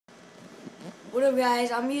What up,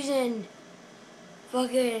 guys? I'm using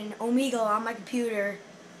fucking Omegle on my computer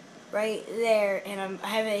right there, and I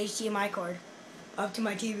have an HDMI cord up to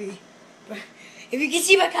my TV. But if you can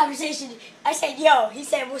see my conversation, I said, yo. He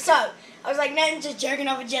said, what's up? I was like, nothing, just jerking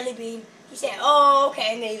off a jelly bean. He said, oh,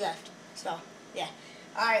 okay, and then he left. So, yeah.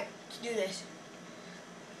 Alright, let's do this.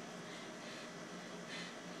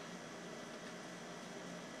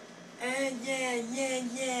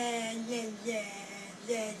 Yeah.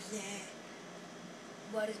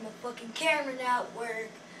 Why does my fucking camera not work?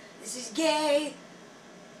 This is gay.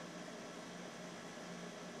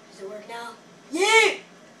 Does it work now? Yeah!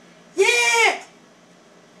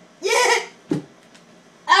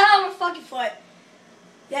 Ow, my fucking foot.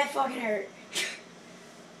 That fucking hurt.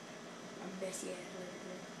 I'm messy ass.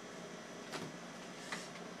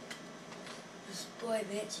 This boy,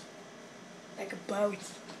 bitch. Like a boat.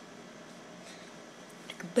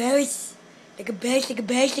 Like a boat. Like a boat, like a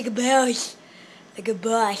boat, like a boat. Like a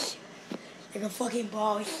boss. Like a fucking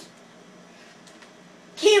boss.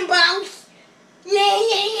 Kim boss.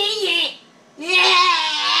 Yeah.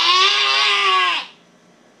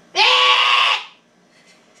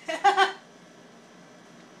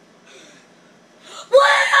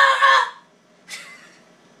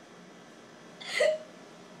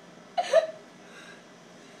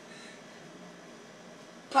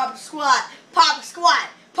 Papa squat. Papa squat.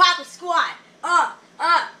 Papa squat.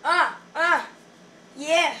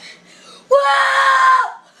 Yeah.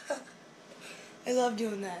 Whoa! I love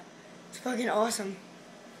doing that. It's fucking awesome.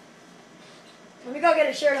 Let me go get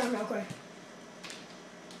a shirt on real quick.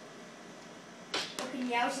 Fucking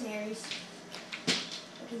meowsinaries.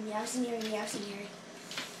 Fucking meowsinary.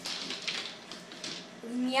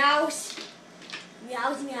 Meows.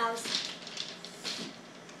 Meows.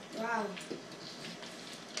 Wow.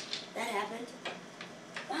 That happened.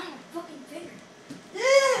 Wow, my fucking finger.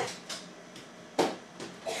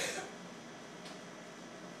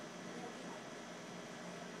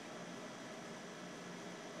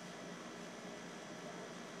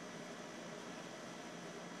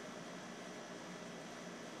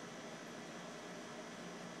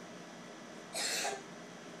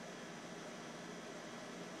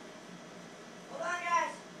 Hold on,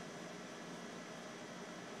 guys.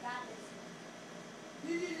 Got this.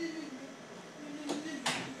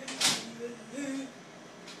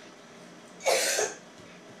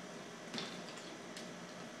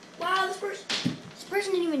 Wow, this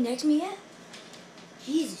person didn't even next me yet.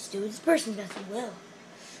 Jesus, dude, this person's got some will.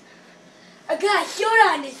 I got a shirt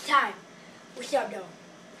on this time. What's up, though?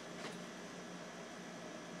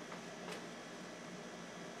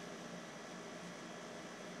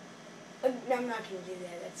 No, I'm not gonna do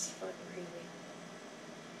that. That's fucking creepy.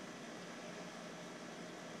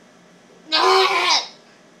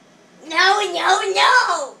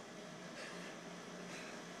 No!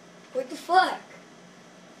 What the fuck?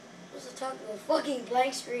 I'm supposed to talk to a fucking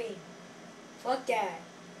blank screen. Fuck that.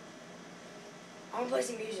 I want to play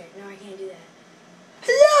some music. No, I can't do that.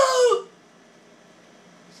 Hello!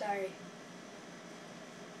 Sorry.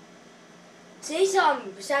 Say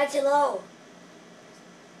something besides hello.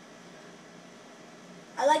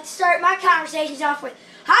 I like to start my conversations off with,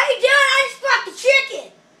 how you doing? I just fucked the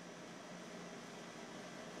chicken.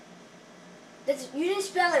 You didn't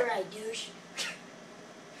spell it right, douche.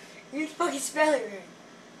 You didn't fucking spell it right.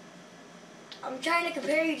 I'm trying to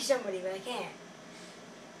compare you to somebody, but I can't.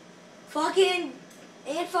 Fucking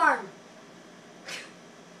Ant Farm.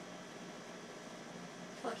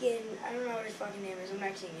 Fucking, I don't know what his fucking name is. I'm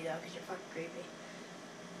not seeing you though, because you're fucking creepy.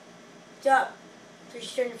 What's up? So you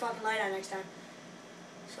should turn your fucking light on next time.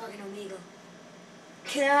 It's fucking Omegle.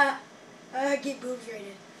 Can I get boobs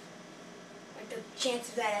rated? Like the chance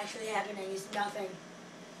of that actually happening is nothing.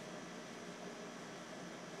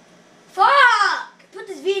 Fuck! I put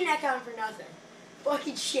this V-neck on for nothing.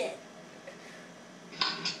 Fucking shit.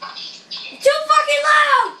 It's too fucking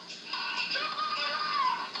loud!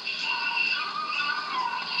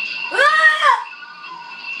 Ah!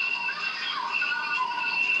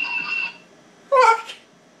 Fuck!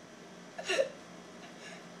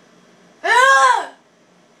 Ah!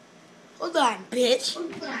 Hold on, bitch.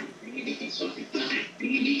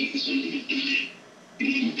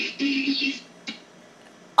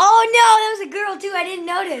 Oh no, that was a girl too. I didn't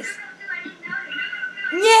notice.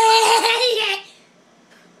 Yeah.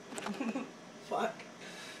 Fuck.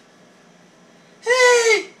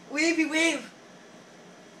 Hey, wavy wave.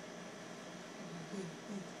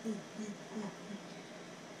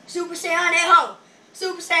 Super Saiyan that hoe.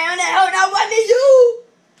 Super Saiyan that hoe. Now what is you?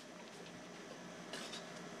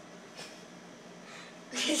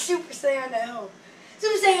 Super Saiyan that hoe.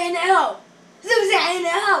 Super Saiyan that hoe. Super Saiyan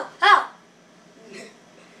that hoe. How?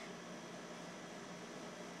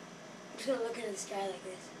 just gonna look into the sky like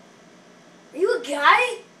this. Are you a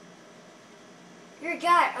guy? You're a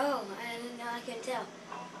guy. Oh, now I can tell.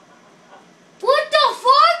 What the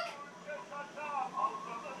fuck?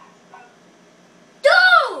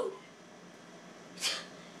 Dude!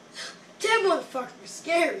 That motherfucker was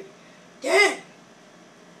scary. Damn.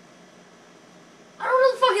 I don't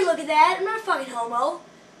really fucking look at that. I'm not a fucking homo.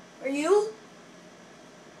 Are you?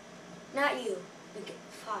 Not you. Look at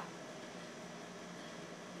fuck.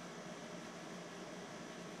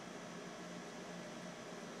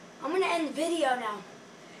 I'm gonna end the video now.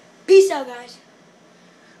 Peace out, guys.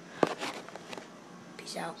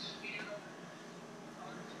 Peace out.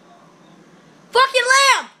 Fucking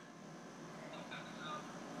lamb!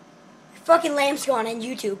 Your fucking lamb's going on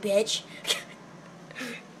YouTube, bitch.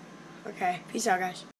 Okay, peace out, guys.